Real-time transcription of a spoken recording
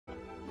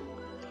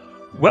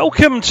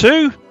Welcome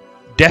to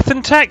Death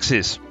and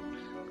Taxes.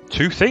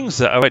 Two things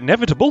that are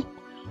inevitable,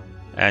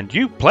 and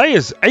you play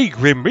as a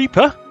Grim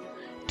Reaper,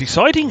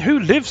 deciding who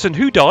lives and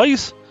who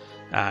dies,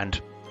 and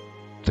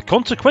the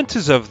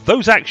consequences of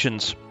those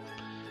actions.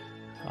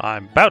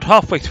 I'm about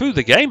halfway through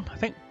the game. I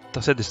think I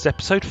said this is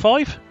episode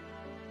 5.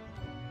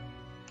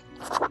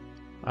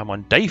 I'm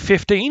on day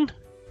 15,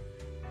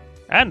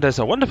 and there's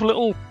a wonderful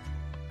little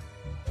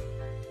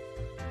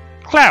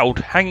cloud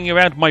hanging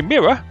around my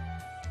mirror,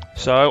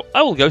 so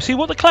I will go see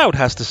what the cloud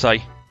has to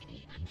say.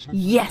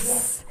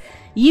 Yes,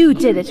 you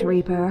did it,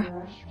 Reaper.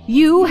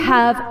 You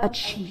have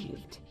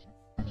achieved.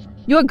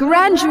 Your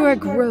grandeur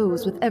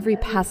grows with every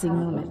passing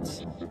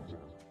moment.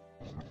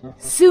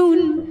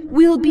 Soon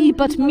we'll be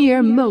but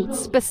mere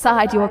motes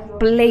beside your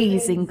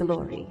blazing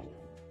glory.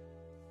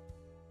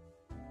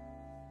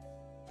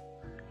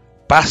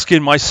 Bask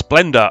in my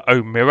splendor,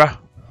 O mirror.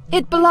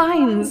 It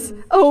blinds,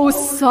 O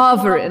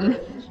sovereign.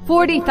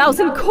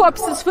 40,000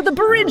 corpses for the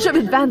bridge of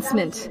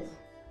advancement.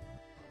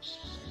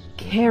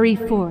 Carry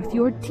forth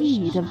your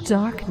deed of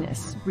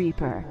darkness,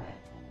 Reaper,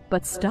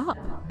 but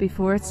stop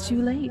before it's too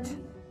late.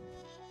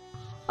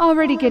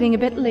 Already getting a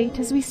bit late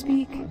as we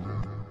speak.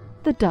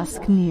 The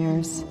dusk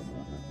nears.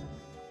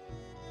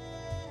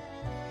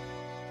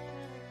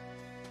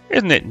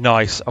 Isn't it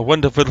nice? A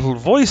wonderful little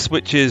voice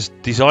which is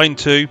designed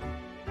to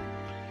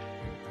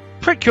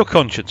prick your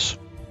conscience.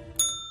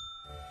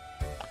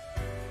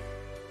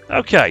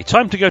 Okay,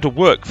 time to go to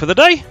work for the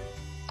day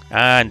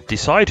and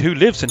decide who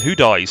lives and who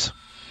dies.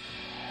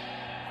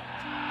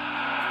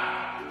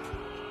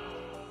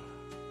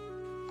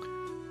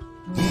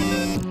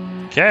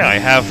 Okay, I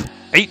have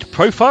 8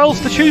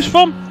 profiles to choose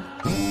from.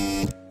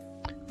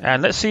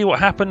 And let's see what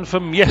happened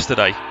from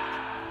yesterday.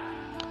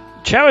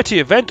 Charity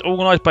event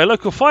organised by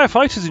local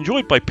firefighters,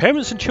 enjoyed by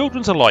parents and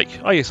children alike.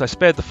 Oh yes, I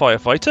spared the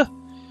firefighter.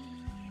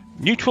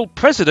 Neutral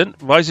president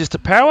rises to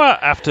power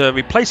after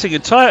replacing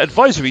entire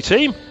advisory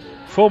team.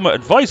 Former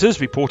advisors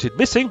reported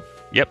missing.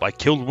 Yep, I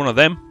killed one of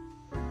them.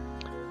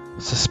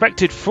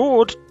 Suspected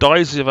fraud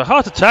dies of a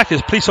heart attack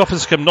as police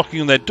officers come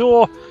knocking on their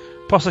door.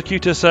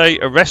 Prosecutors say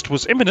arrest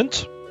was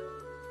imminent.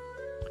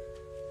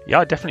 Yeah,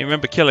 I definitely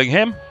remember killing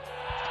him.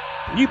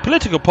 New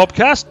political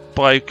podcast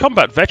by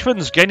combat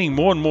veterans gaining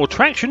more and more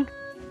traction.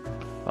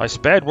 I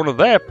spared one of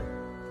them.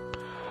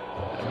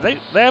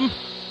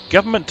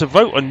 Government to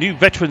vote on new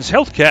Veterans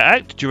Healthcare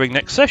Act during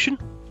next session.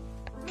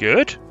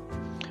 Good.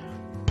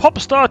 Pop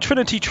star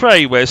Trinity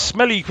Trey wears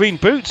smelly green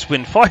boots,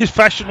 win 5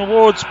 fashion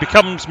awards,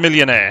 becomes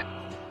millionaire.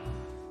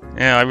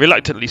 Yeah, I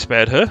reluctantly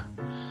spared her.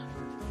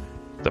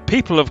 The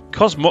people of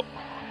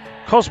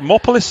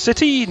Cosmopolis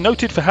City,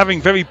 noted for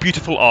having very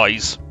beautiful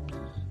eyes.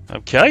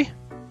 Okay.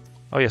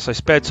 Oh yes, I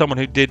spared someone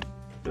who did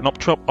an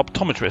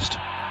optometrist.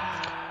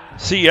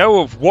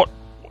 CEO of what?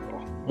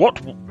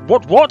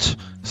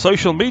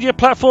 Social media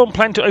platform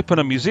plan to open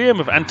a museum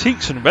of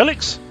antiques and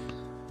relics.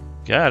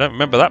 Yeah, I don't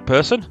remember that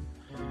person.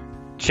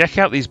 Check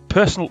out these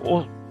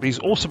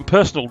awesome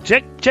personal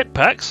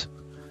jetpacks.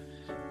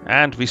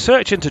 And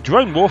research into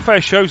drone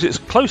warfare shows it's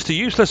close to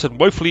useless and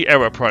woefully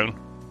error-prone.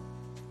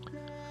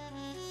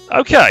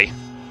 Okay,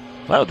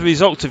 that was the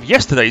results of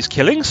yesterday's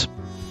killings.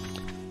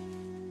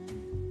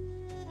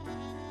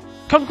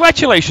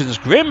 Congratulations,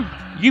 Grim.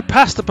 You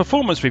passed the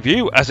performance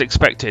review as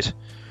expected.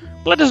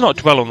 Let us not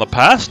dwell on the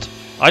past.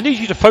 I need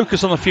you to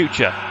focus on the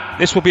future.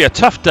 This will be a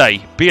tough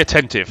day. Be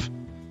attentive.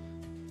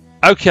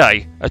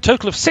 Okay, a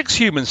total of 6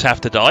 humans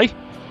have to die.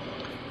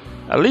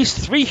 At least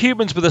 3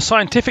 humans with a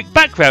scientific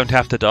background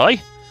have to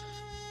die.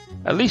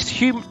 At least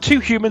 2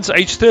 humans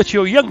aged 30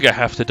 or younger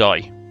have to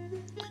die.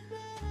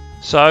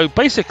 So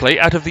basically,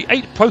 out of the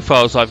 8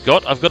 profiles I've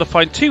got to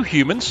find 2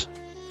 humans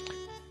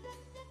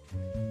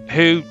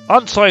who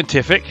aren't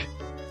scientific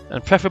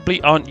and preferably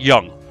aren't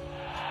young.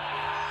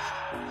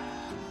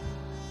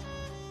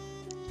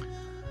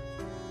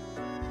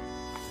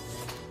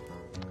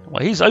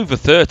 Well, he's over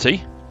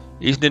 30.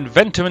 He's an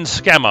inventor and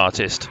scam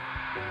artist.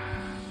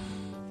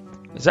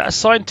 Is that a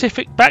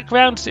scientific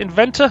background,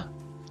 inventor?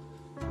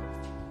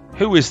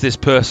 Who is this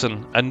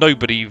person? A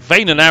nobody,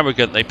 vain and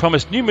arrogant. They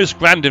promised numerous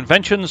grand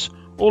inventions,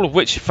 all of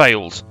which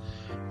failed.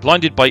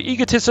 Blinded by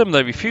egotism,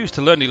 they refused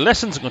to learn any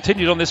lessons and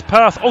continued on this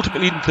path,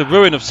 ultimately leading to the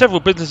ruin of several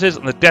businesses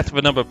and the death of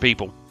a number of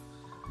people.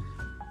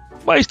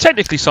 Well, he's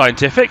technically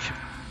scientific,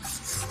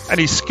 and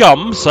he's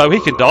scum, so he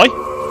can die.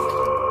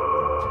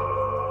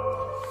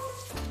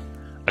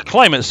 A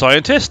climate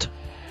scientist.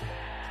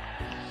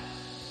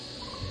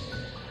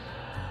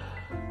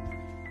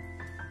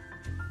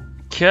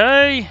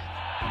 Okay.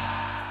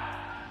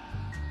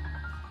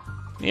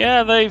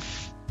 Yeah,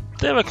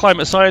 they're a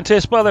climate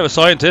scientist. Well, they're a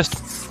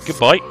scientist.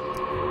 Goodbye.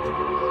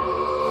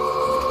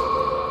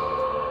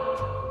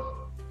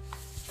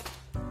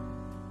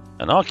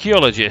 An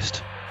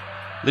archaeologist.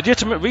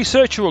 Legitimate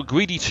researcher or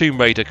greedy tomb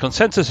raider?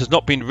 Consensus has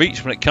not been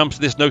reached when it comes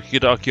to this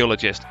no-good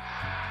archaeologist.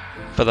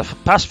 For the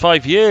past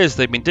 5 years,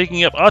 they've been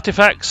digging up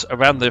artifacts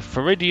around the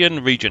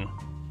Floridian region.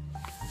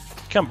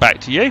 Come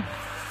back to you.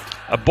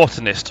 A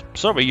botanist.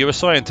 Sorry, you're a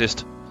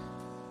scientist.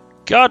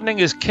 Gardening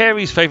is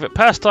Carey's favourite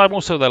pastime,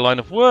 also their line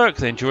of work.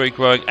 They enjoy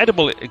growing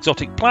edible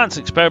exotic plants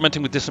and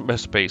experimenting with different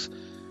recipes.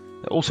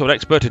 They're also an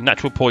expert in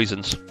natural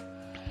poisons.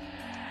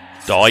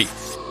 Die.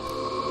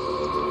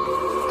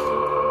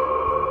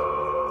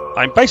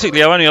 I'm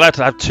only allowed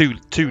to have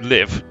two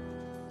live.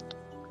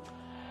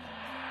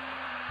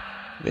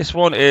 This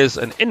one is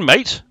an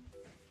inmate.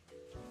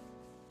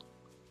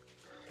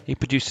 He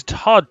produced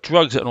hard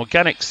drugs at an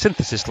organic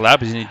synthesis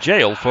lab. He's in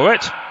jail for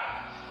it.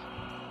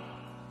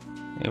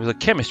 He was a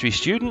chemistry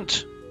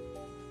student.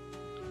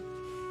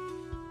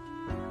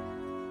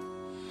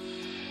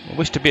 I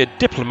wish to be a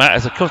diplomat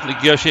as a constantly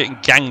negotiating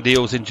gang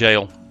deals in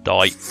jail.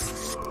 Die.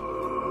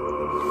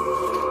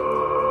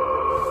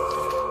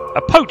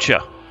 A poacher.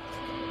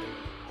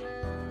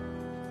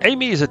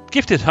 Amy is a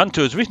gifted hunter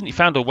who has recently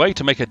found a way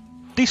to make a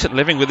decent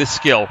living with his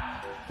skill.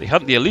 They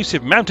hunt the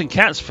elusive mountain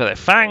cats for their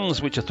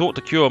fangs, which are thought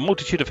to cure a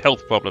multitude of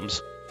health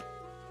problems.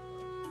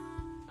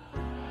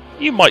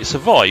 You might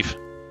survive.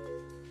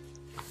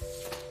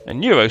 A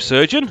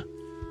neurosurgeon.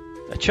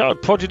 A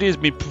child prodigy has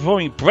been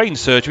performing brain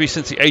surgery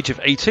since the age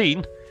of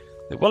 18.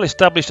 They're well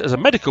established as a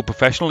medical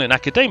professional in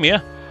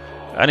academia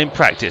and in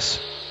practice.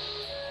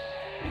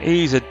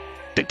 He's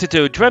addicted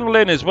to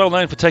adrenaline and is well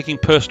known for taking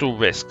personal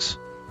risks.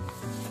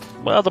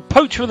 Well, the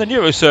poacher and the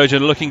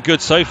neurosurgeon are looking good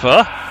so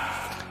far.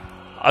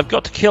 I've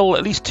got to kill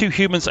at least 2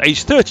 humans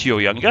aged 30 or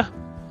younger.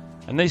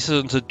 And this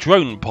is a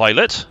drone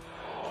pilot.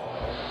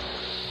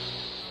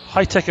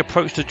 High-tech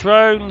approach to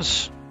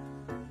drones.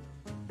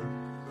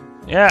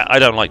 Yeah, I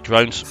don't like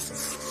drones.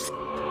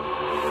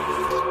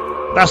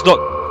 That's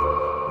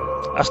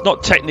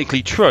not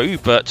technically true,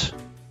 but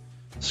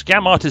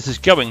Scam Artist is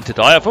going to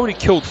die. I've already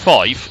killed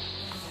 5.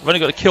 I've only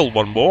got to kill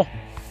 1 more.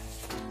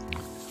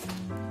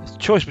 It's a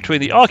choice between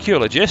the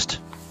archaeologist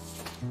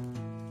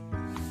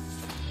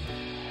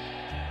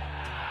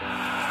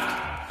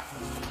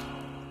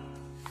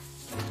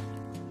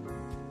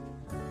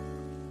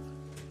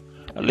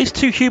at least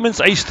 2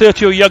 humans aged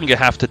 30 or younger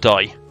have to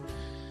die.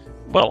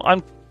 Well,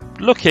 I'm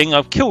looking.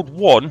 I've killed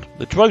 1,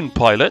 the drone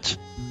pilot.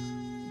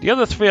 The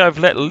other 3 I've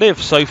let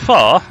live so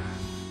far.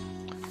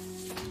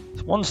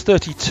 One's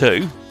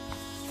 32.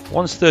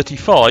 One's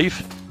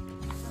 35.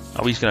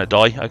 Oh, he's going to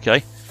die. Okay.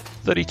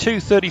 32,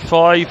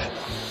 35.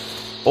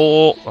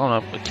 Or... oh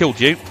no, I killed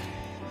you.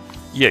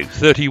 You,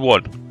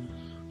 31.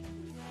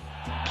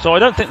 So I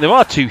don't think there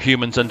are 2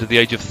 humans under the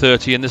age of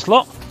 30 in this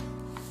lot.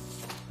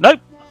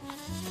 Nope.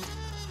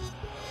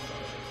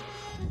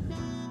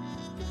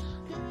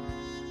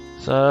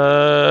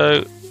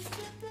 So...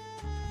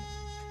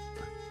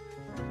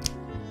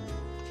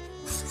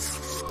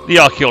 the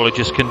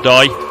archaeologist can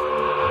die.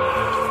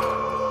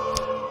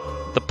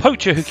 The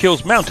poacher who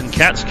kills mountain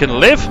cats can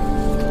live,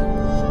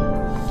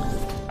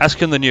 as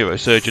can the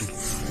neurosurgeon.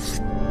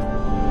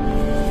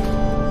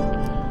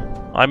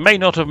 I may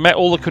not have met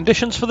all the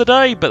conditions for the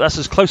day, but that's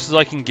as close as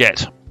I can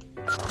get.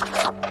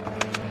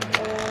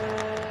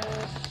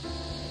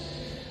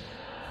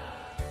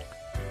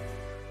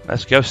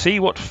 Let's go see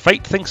what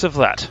fate thinks of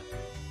that.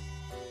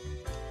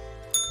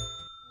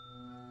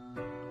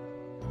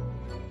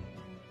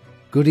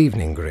 Good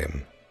evening,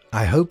 Grim.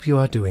 I hope you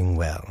are doing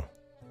well.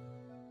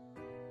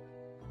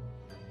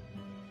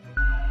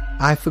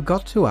 I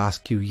forgot to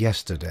ask you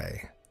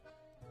yesterday.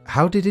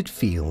 How did it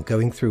feel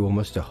going through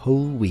almost a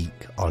whole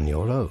week on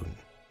your own?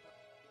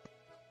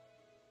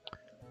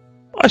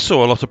 I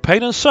saw a lot of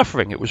pain and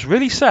suffering. It was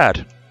really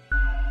sad.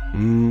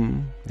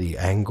 The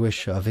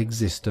anguish of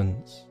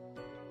existence.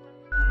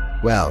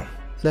 Well,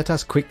 let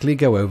us quickly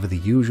go over the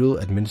usual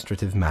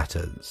administrative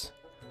matters.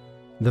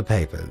 The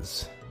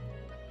papers.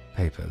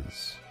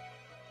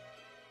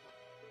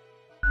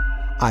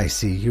 I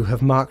see you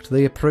have marked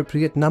the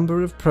appropriate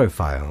number of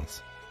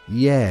profiles.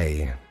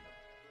 Yay.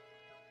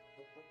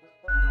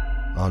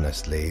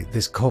 Honestly,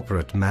 this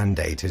corporate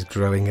mandate is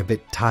growing a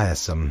bit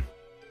tiresome.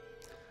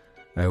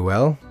 Oh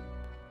well,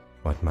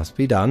 what must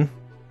be done?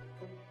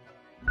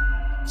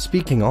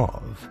 Speaking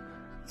of,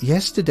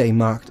 yesterday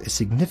marked a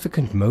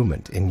significant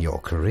moment in your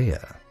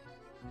career.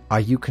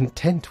 Are you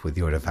content with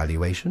your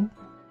evaluation?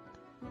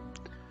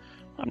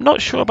 I'm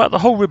not sure about the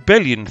whole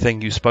rebellion thing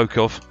you spoke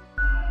of.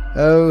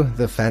 Oh,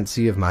 the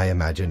fancy of my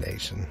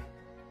imagination.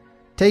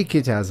 Take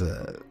it as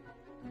a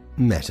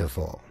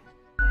metaphor.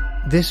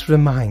 This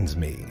reminds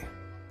me.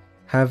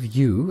 Have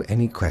you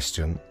any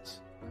questions?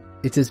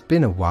 It has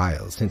been a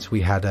while since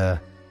we had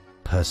a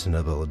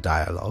personable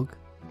dialogue.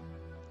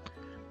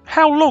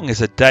 How long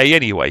is a day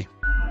anyway?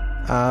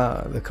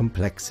 The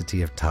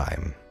complexity of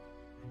time.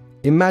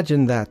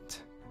 Imagine that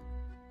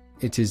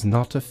it is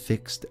not a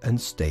fixed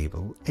and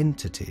stable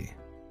entity.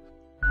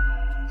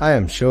 I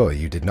am sure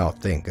you did not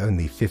think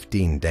only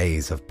 15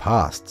 days have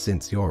passed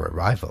since your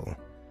arrival.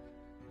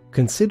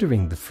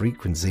 Considering the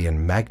frequency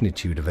and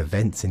magnitude of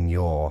events in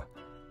your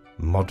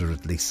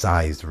moderately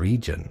sized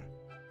region.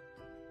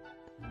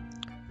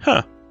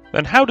 Huh.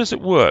 Then how does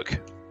it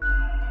work?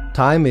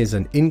 Time is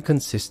an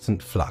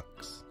inconsistent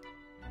flux.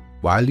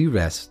 While you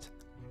rest,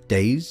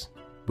 days,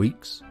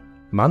 weeks,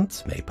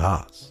 months may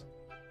pass,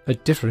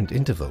 at different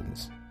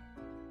intervals.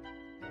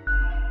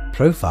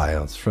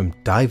 Profiles from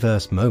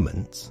diverse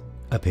moments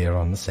appear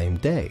on the same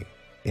day,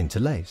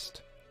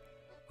 interlaced,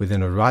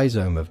 within a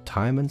rhizome of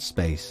time and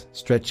space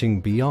stretching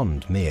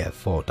beyond mere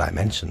 4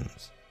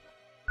 dimensions.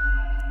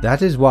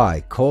 That is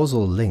why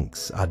causal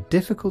links are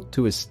difficult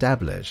to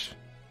establish,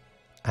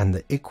 and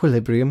the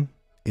equilibrium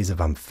is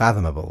of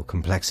unfathomable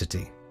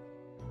complexity.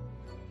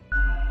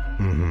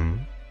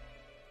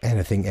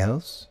 Anything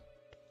else?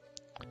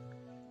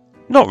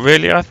 Not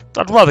really. I'd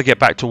rather get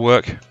back to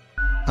work.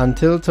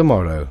 Until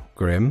tomorrow,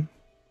 Grim.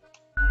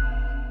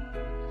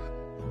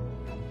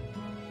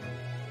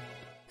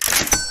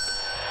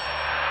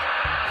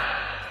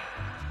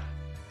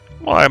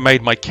 Well, I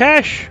made my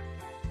cash.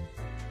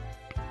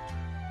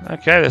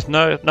 Okay, there's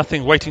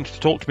nothing waiting to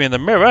talk to me in the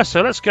mirror,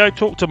 so let's go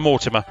talk to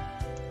Mortimer.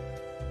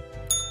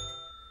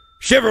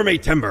 Shiver me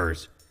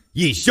timbers!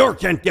 Ye sure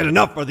can't get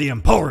enough of the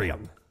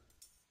Emporium!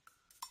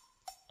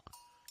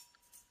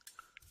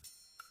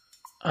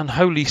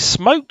 Unholy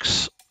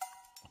smokes.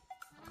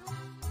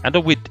 And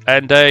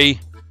a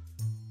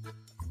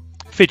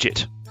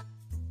fidget.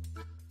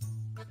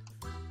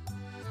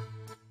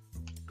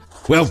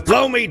 Well,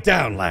 blow me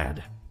down,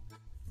 lad.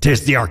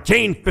 'Tis the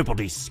arcane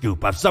fibbledy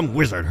scoop of some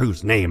wizard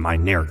whose name I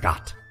ne'er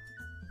got.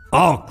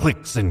 All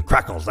clicks and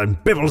crackles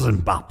and bibbles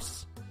and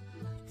bops.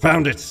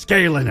 Found it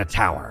scale in a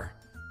tower,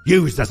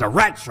 used as a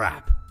rat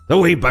trap. The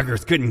wee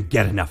buggers couldn't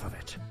get enough of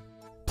it.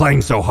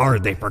 Playing so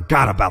hard they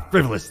forgot about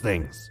frivolous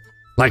things,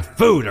 like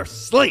food or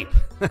sleep.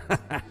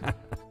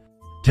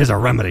 'Tis a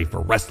remedy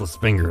for restless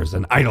fingers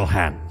and idle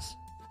hands.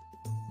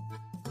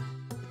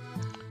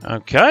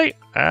 Okay,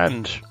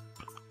 and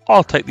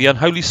I'll take the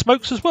unholy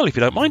smokes as well, if you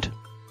don't mind.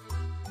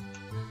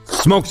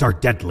 Smokes are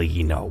deadly,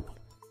 ye know.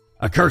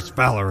 A curse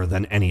fouler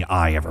than any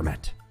I ever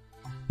met.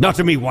 Not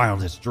in me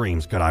wildest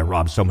dreams could I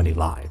rob so many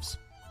lives.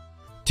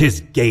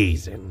 'Tis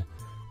gazing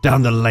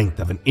down the length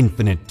of an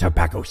infinite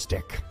tobacco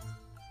stick,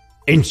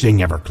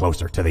 inching ever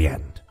closer to the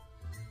end.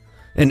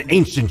 An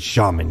ancient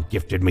shaman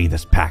gifted me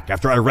this pack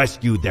after I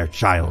rescued their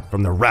child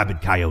from the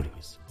rabid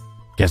coyotes.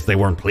 Guess they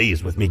weren't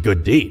pleased with me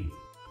good deed.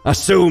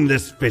 Assume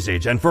this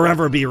visage and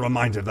forever be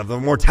reminded of the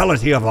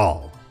mortality of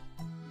all.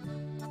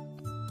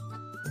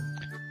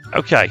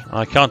 Okay,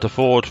 I can't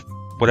afford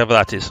whatever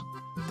that is.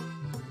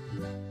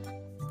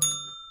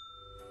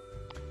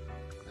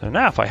 So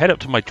now if I head up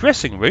to my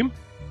dressing room,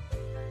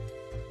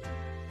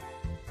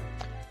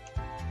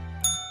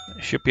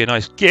 it should be a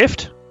nice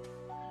gift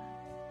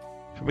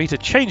for me to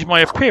change my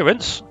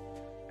appearance.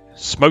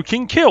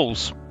 Smoking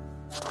kills.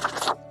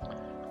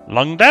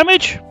 Lung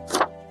damage.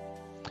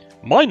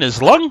 Miner's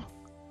lung.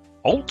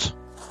 Alt.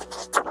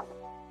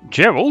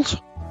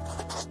 Gerald.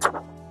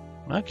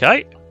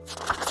 Okay.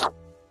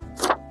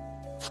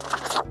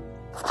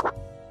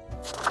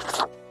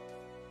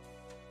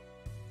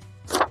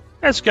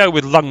 Let's go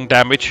with lung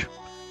damage.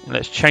 And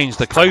let's change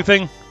the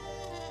clothing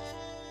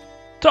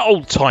to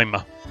old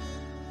timer.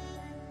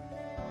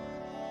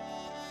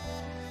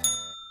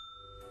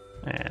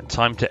 And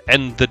time to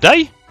end the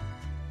day.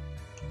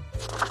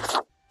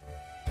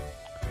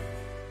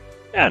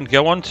 And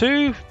go on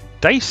to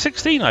day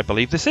 16, I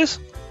believe this is.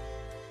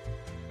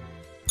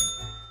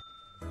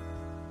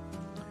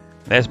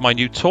 There's my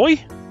new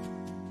toy.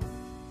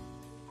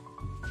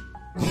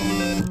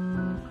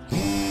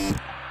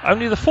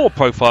 Only the 4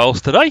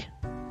 profiles today.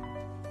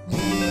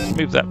 Let's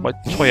move my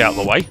toy out of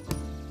the way.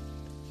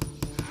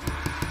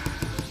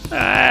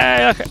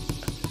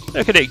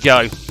 Look at it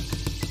go.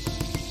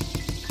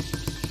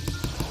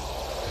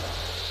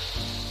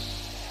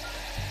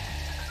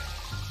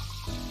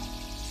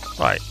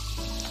 Right,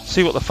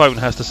 see what the phone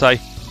has to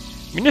say.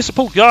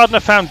 Municipal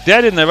gardener found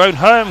dead in their own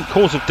home,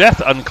 cause of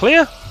death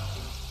unclear.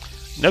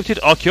 Noted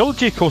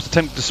archaeology course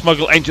attempting to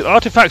smuggle ancient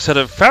artifacts out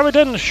of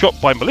Faradon, shot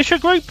by militia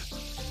group.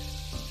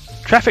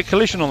 Traffic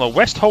collision on the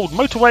West Hold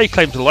motorway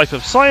claims the life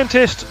of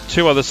scientist.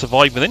 2 others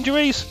survived with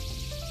injuries.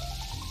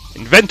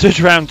 Inventor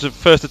drowned at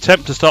first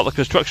attempt to start the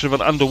construction of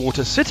an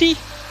underwater city.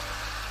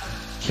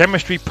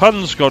 Chemistry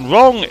puns gone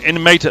wrong.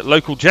 Inmate at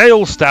local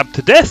jail stabbed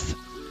to death.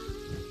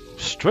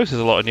 Struth is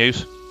a lot of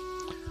news.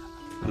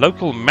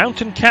 Local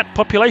mountain cat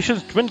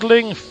populations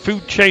dwindling.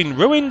 Food chain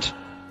ruined.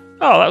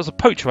 Oh, that was a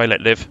poacher I let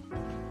live.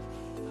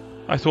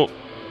 I thought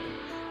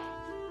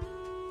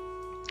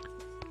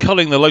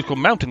culling the local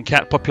mountain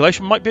cat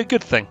population might be a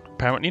good thing.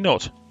 Apparently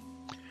not.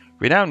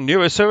 Renowned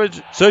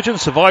neurosurgeon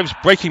survives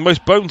breaking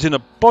most bones in a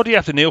body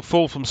after near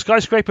fall from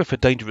skyscraper for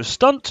dangerous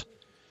stunt.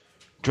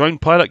 Drone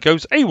pilot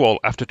goes AWOL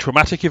after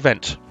traumatic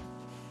event.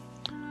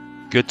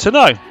 Good to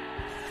know.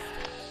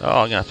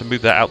 Oh, I'm going to have to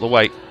move that out the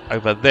way.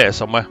 Over there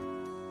somewhere.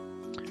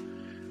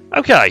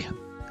 Okay.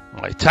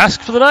 My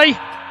task for the day.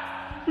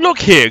 Look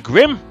here,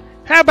 Grim.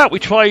 How about we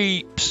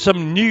try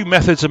some new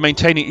methods of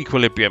maintaining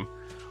equilibrium?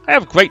 I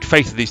have great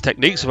faith in these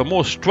techniques of a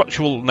more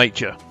structural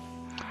nature.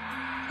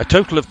 A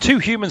total of 2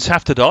 humans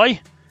have to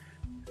die.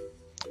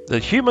 The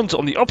humans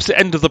on the opposite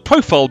end of the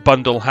profile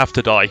bundle have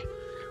to die.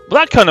 Well,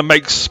 that kind of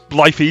makes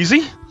life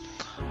easy.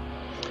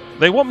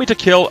 They want me to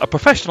kill a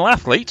professional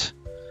athlete.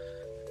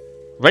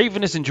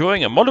 Raven is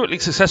enjoying a moderately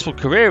successful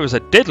career as a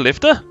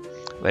deadlifter.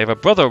 They have a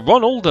brother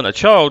Ronald and a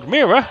child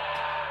Mira.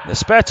 In their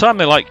spare time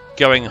they like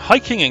going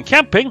hiking and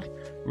camping.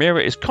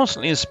 Mira is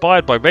constantly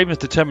inspired by Raven's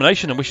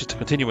determination and wishes to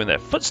continue in their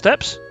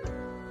footsteps.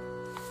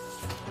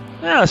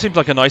 That seems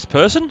like a nice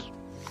person.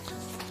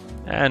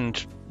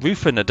 And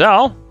Rufa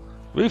Nadal.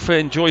 Rufa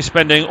enjoys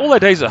spending all their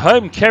days at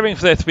home caring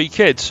for their 3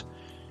 kids.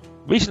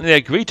 Recently they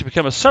agreed to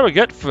become a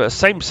surrogate for a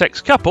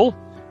same-sex couple.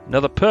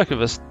 Another perk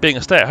of being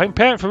a stay-at-home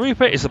parent for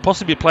Rupa is the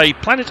possibility to play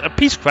Planet of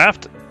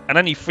Peacecraft at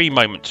any free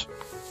moment.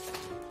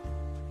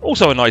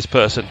 Also a nice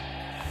person.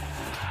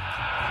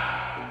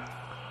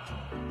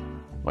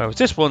 Whereas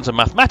this one's a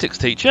mathematics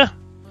teacher.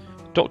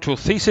 Doctoral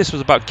thesis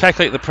was about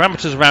calculating the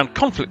parameters around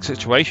conflict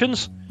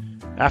situations.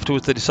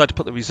 Afterwards they decided to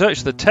put the research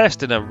to the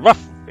test in a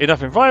rough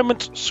enough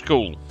environment,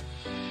 school.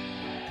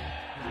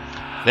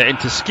 They're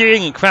into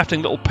skiing and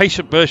crafting little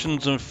patient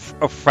versions of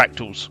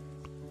fractals,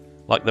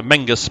 like the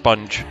Menga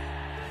sponge.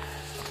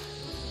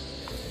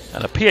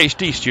 And a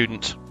PhD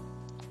student.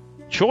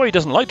 Choi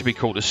doesn't like to be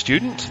called a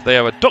student. They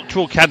are a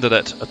doctoral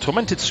candidate, a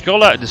tormented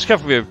scholar, a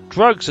discovery of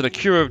drugs and a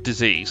cure of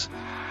disease.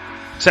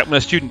 Except when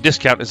a student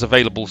discount is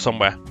available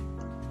somewhere.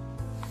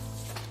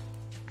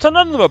 So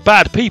none of them are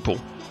bad people.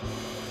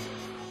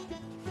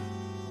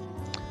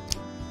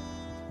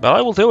 But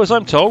I will do as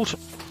I'm told.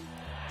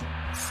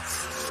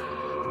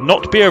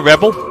 Not be a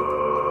rebel.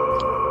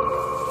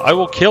 I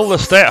will kill the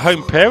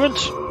stay-at-home parent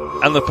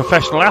and the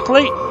professional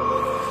athlete.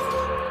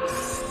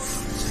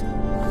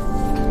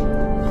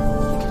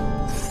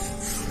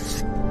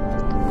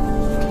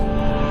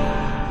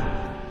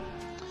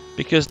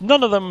 Because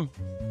none of them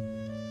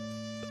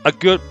are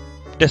good,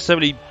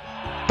 necessarily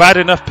bad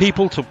enough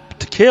people to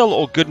kill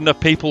or good enough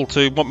people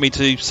to want me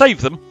to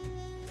save them.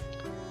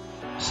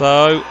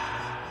 So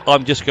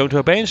I'm just going to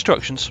obey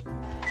instructions.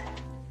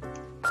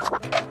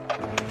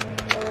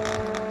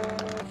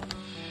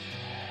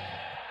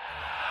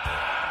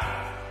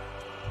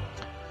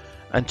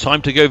 And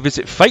time to go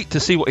visit Fate to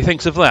see what he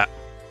thinks of that.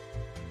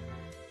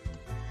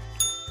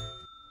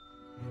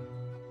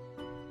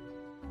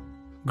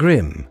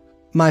 Grim,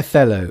 my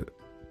fellow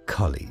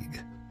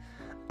colleague,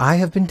 I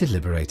have been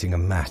deliberating a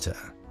matter.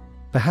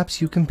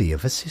 Perhaps you can be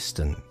of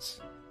assistance.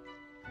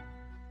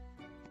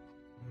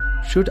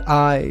 Should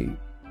I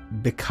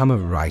become a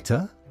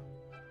writer?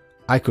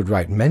 I could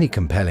write many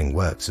compelling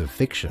works of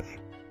fiction.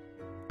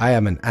 I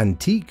am an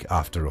antique,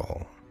 after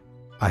all.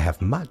 I have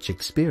much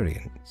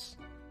experience.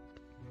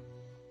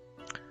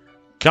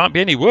 Can't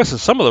be any worse than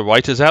some of the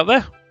writers out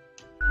there.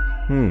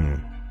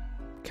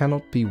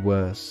 Cannot be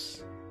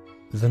worse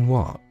than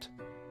what?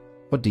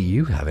 What do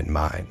you have in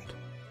mind?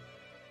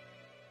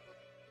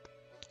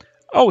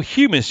 Oh,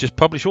 humans just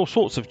publish all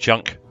sorts of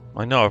junk.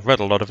 I know, I've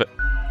read a lot of it.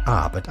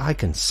 Ah, but I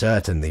can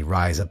certainly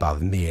rise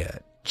above mere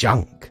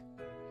junk.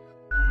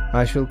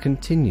 I shall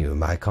continue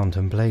my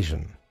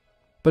contemplation.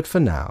 But for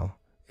now,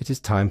 it is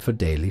time for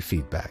daily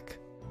feedback.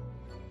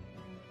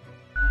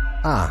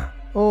 Ah,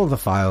 all the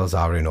files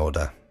are in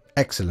order.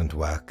 Excellent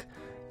work.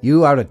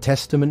 You are a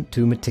testament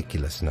to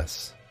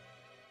meticulousness.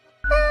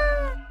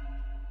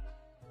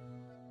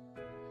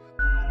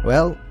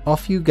 Well,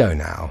 off you go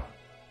now.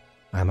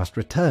 I must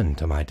return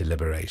to my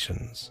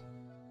deliberations.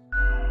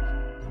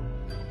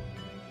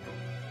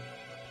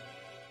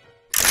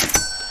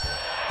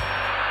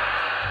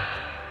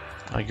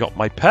 I got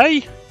my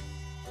pay.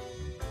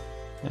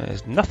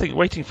 There's nothing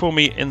waiting for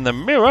me in the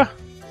mirror.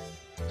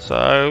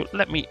 So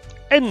let me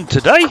end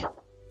today.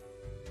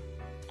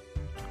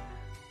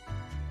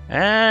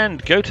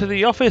 And go to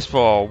the office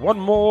for one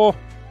more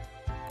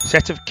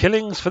set of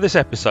killings for this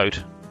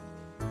episode.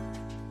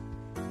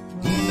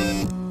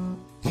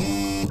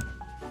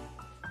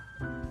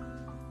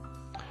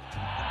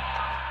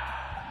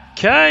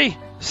 Okay,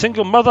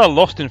 single mother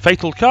lost in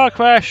fatal car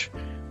crash.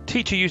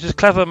 Teacher uses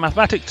clever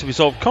mathematics to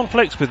resolve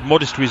conflicts with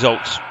modest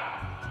results.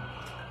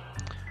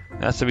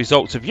 That's the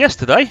results of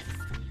yesterday.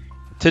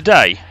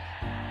 Today,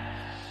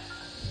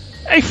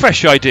 a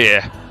fresh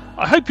idea.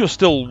 I hope you're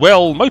still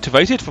well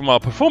motivated from our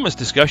performance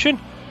discussion.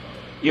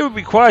 You will be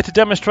required to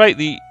demonstrate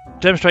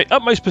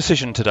utmost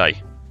precision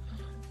today.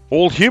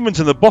 All humans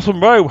in the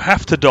bottom row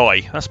have to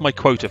die. That's my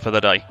quota for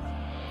the day.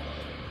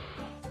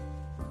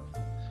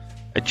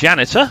 A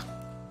janitor.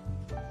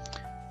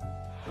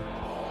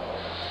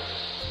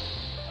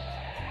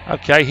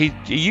 Okay, he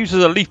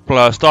uses a leaf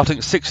blower starting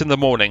at 6 in the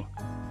morning.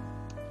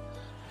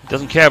 He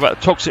doesn't care about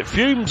the toxic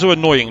fumes or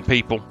annoying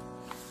people.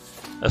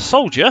 A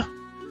soldier.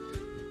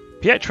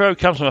 Pietro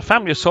comes from a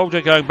family of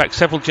soldiers going back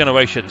several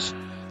generations.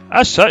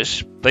 As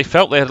such, they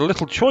felt they had a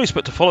little choice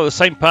but to follow the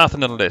same path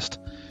and enlist.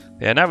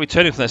 They are now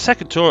returning from their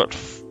second tour at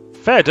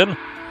Fairden,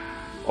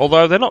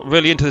 although they're not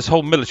really into this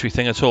whole military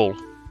thing at all.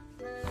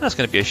 That's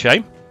going to be a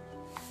shame.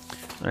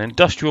 An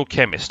industrial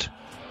chemist.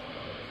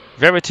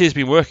 Verity has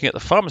been working at the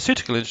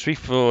pharmaceutical industry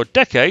for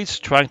decades,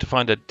 trying to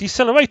find a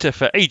decelerator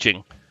for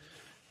aging.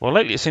 While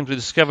lately it seems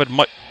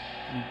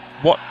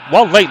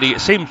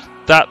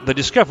that the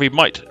discovery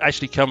might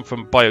actually come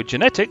from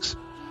biogenetics,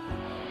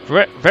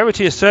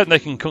 Verity is certain they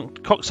can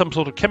concoct some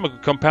sort of chemical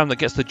compound that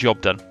gets the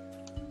job done.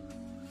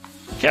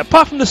 Okay,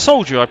 apart from the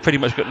soldier, I've pretty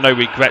much got no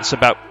regrets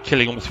about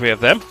killing all three of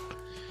them.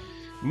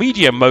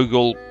 Media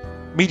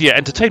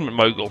entertainment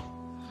mogul.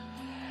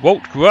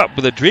 Walt grew up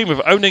with a dream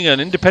of owning an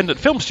independent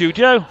film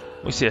studio,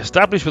 which he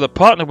established with a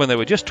partner when they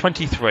were just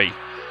 23.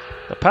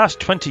 The past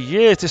 20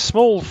 years, this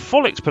small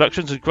Frolics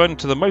Productions has grown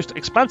into the most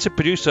expansive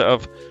producer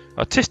of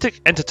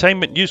artistic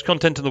entertainment news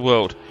content in the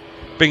world,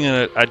 bringing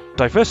a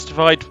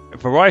diversified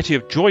variety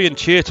of joy and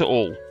cheer to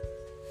all.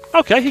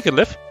 Okay, he can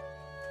live.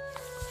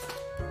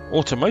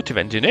 Automotive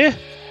engineer.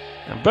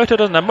 Umberto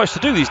doesn't have much to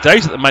do these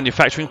days at the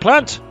manufacturing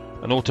plant,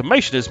 and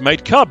automation has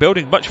made car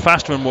building much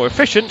faster and more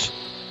efficient.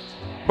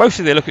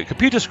 Mostly they look at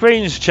computer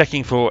screens,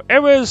 checking for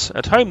errors.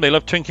 At home they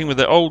love tinkering with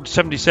their old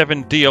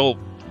 77 DL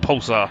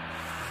Pulsar.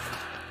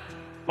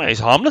 Well, he's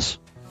harmless.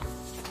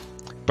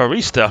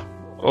 Barista.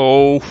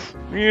 Oh,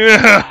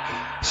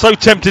 yeah. So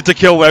tempted to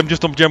kill them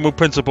just on general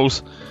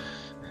principles.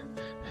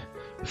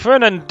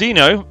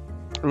 Fernandino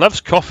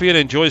loves coffee and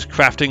enjoys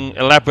crafting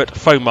elaborate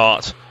foam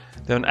art.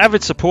 They're an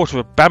avid supporter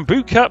of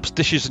bamboo cups,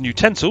 dishes and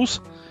utensils.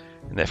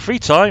 In their free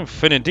time,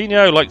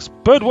 Fernandino likes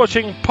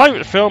birdwatching,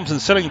 pirate films and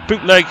selling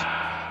bootleg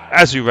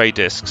Azure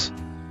discs.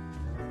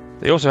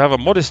 They also have a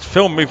modest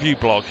film review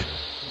blog.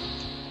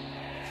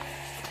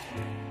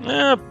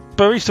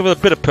 Barista with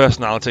a bit of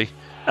personality,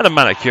 and a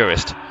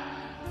manicurist.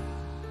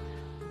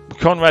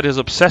 Conrad is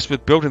obsessed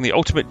with building the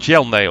ultimate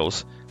gel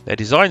nails. Their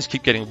designs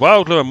keep getting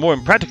wilder and more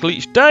impractical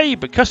each day,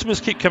 but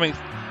customers keep coming,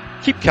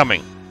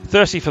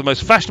 thirsty for the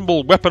most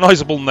fashionable,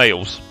 weaponizable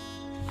nails.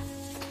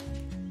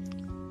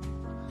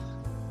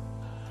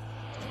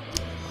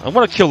 I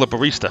want to kill the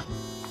barista,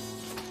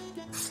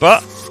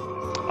 but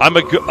I'm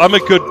a good.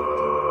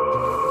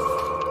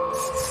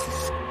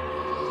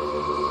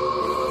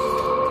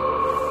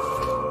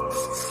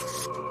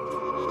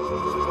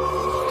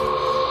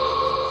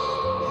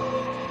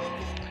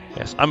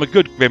 Yes, I'm a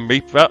good Grim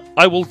Reaper.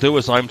 I will do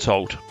as I'm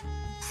told.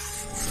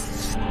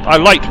 I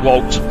liked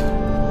Walt.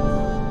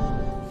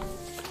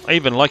 I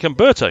even like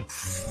Umberto.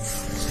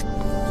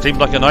 Seemed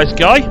like a nice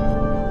guy.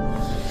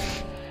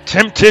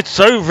 Tempted,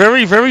 so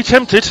very, very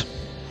tempted.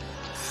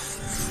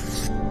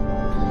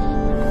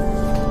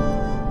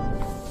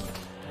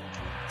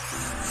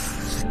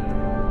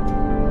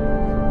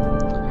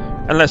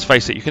 And let's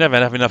face it, you can never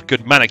have enough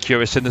good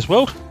manicurists in this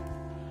world.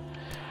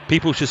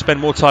 People should spend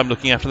more time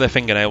looking after their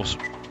fingernails.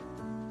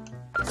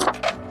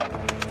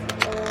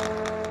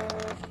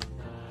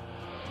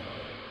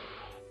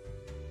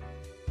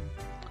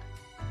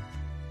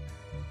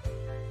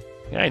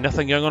 Okay,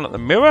 nothing going on at the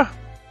mirror.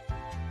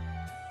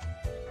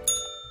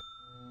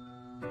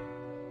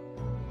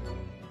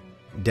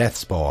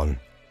 Deathspawn,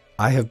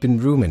 I have been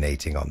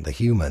ruminating on the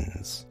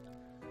humans.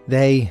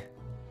 They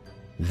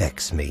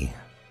vex me.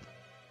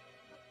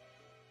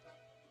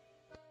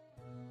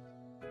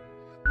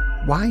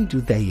 Why do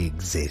they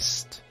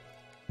exist?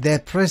 Their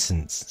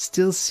presence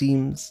still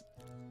seems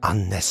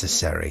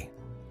unnecessary.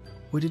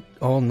 Would it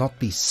all not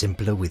be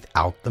simpler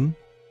without them?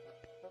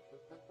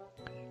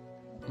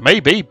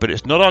 Maybe, but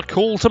it's not our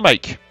call to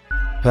make.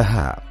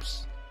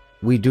 Perhaps.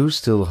 We do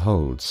still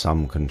hold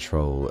some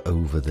control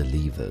over the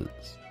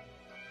levers.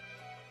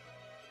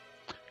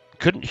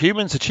 Couldn't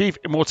humans achieve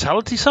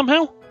immortality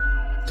somehow?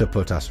 To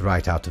put us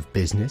right out of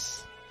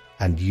business?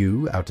 And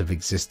you out of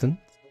existence?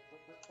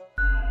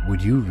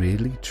 Would you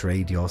really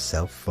trade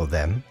yourself for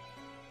them?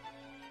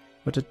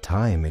 What a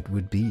time it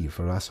would be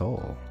for us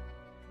all.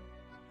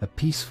 A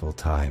peaceful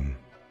time.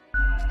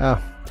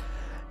 Ah,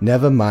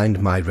 never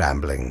mind my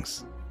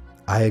ramblings.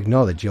 I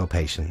acknowledge your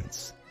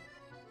patience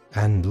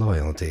and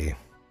loyalty.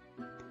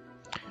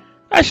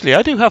 Actually,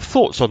 I do have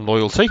thoughts on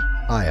loyalty.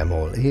 I am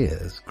all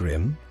ears,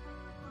 Grim.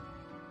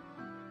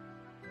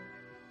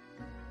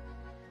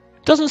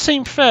 Doesn't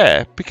seem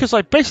fair, because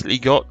I basically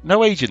got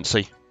no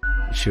agency.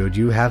 Should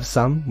you have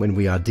some when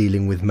we are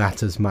dealing with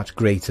matters much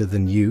greater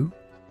than you?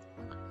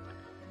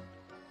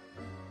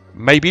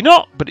 Maybe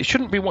not, but it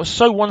shouldn't be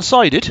so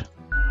one-sided.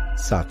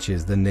 Such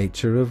is the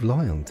nature of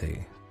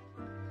loyalty.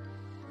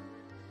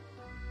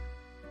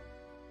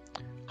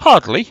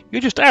 Hardly.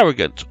 You're just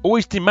arrogant,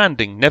 always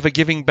demanding, never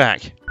giving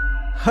back.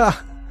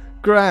 Ha!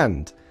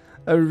 Grand!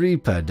 A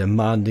reaper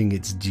demanding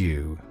its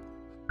due.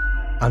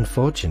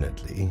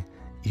 Unfortunately,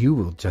 you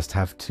will just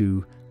have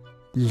to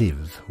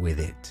live with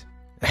it.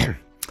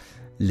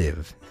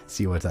 Live.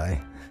 See what I...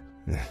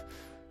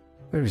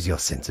 Where is your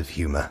sense of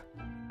humour?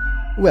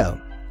 Well,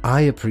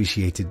 I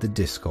appreciated the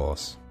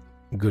discourse.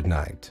 Good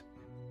night.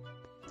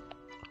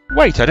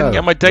 Wait, I didn't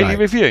get my daily right.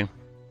 review.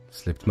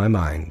 Slipped my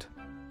mind.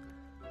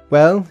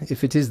 Well,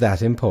 if it is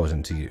that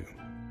important to you.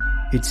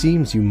 It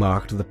seems you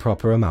marked the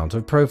proper amount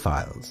of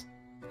profiles.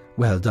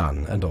 Well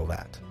done, and all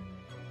that.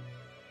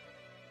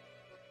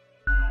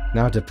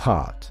 Now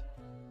depart.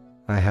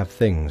 I have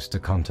things to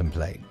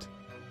contemplate.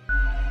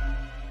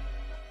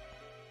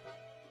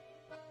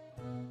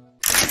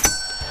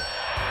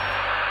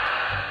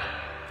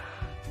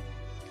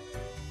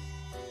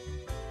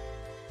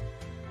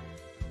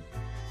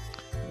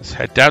 Let's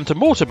head down to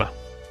Mortimer.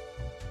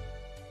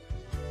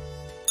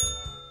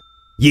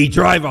 Ye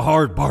drive a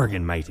hard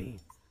bargain, matey.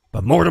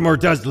 but Mortimer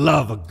does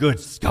love a good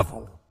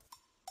scuffle.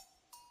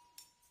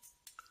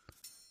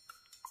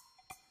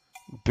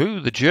 Boo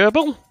the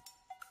gerbil?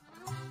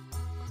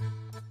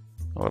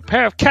 Oh, a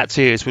pair of cat's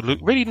ears would look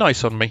really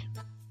nice on me.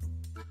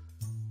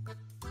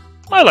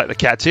 I like the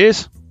cat's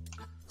ears.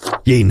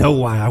 Ye know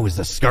why I was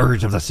the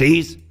scourge of the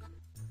seas?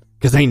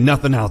 'Cause ain't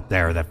nothing out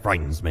there that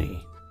frightens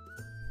me.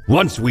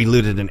 Once we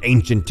looted an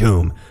ancient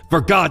tomb for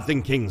gods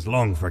and kings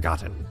long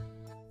forgotten.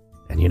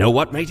 And you know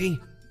what, matey?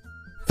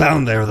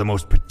 Found there the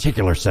most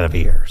particular set of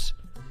ears.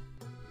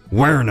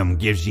 Wearing 'em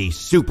gives ye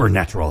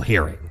supernatural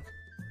hearing.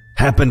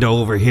 Happened to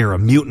overhear a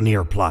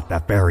mutineer plot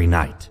that very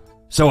night.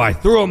 So I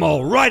threw 'em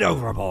all right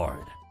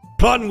overboard.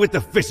 Plotting with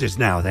the fishes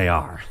now they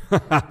are.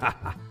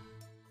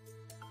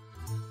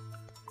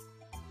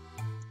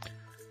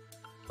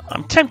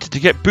 I'm tempted to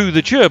get Boo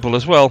the gerbil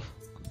as well.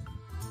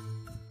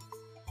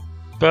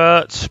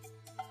 But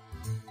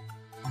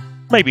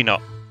maybe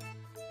not.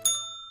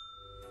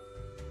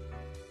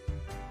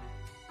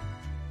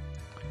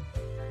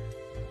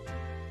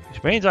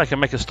 Which means I can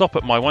make a stop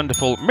at my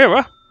wonderful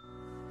mirror.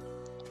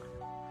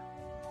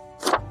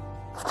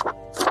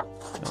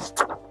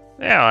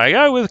 There I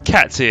go with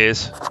cat's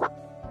ears.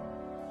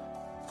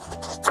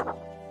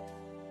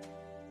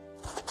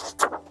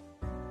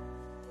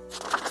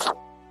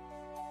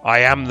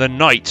 I am the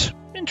knight.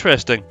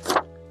 Interesting.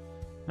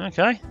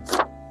 Okay.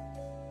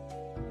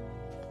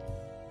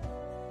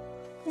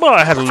 Well,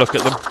 I had a look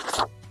at them.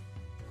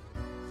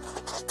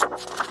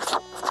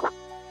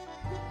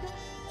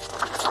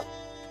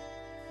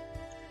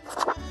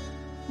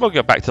 We'll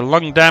go back to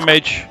lung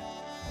damage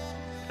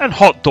and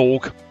hot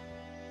dog.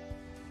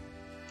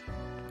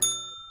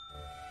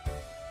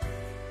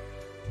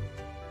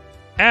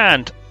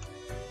 And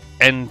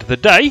end the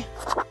day.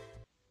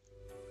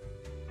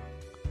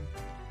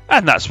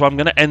 And that's where I'm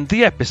going to end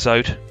the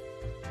episode.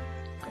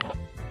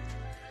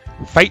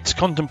 Fate's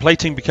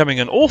contemplating becoming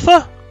an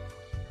author.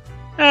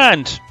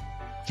 And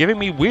giving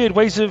me weird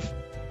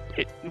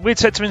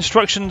sets of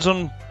instructions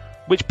on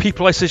which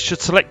people I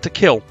should select to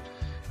kill.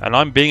 And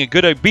I'm being a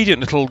good obedient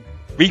little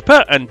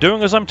Reaper and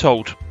doing as I'm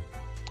told.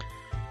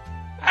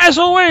 As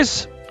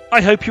always,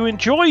 I hope you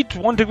enjoyed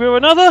one degree or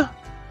another.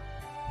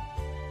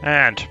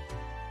 And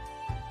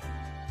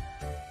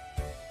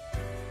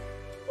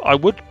I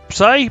would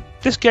say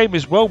this game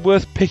is well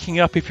worth picking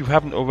up if you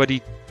haven't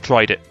already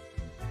tried it.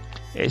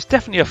 It's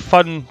definitely a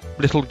fun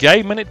little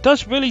game, and it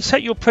does really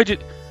set your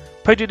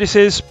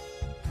prejudices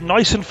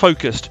nice and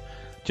focused.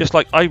 Just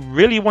like I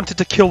really wanted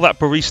to kill that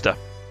barista.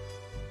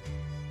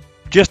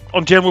 Just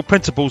on general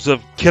principles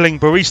of killing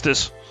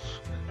baristas.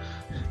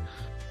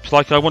 It's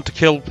like I want to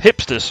kill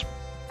hipsters.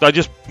 I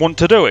just want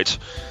to do it.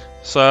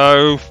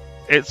 So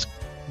it's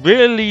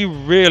really,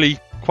 really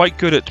quite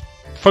good at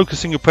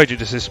focusing your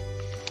prejudices.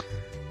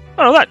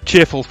 On that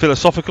cheerful,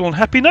 philosophical and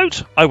happy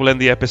note, I will end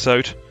the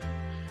episode.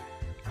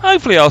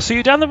 Hopefully I'll see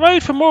you down the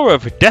road for more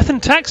of Death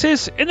and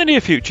Taxes in the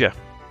near future.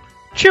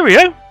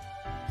 Cheerio!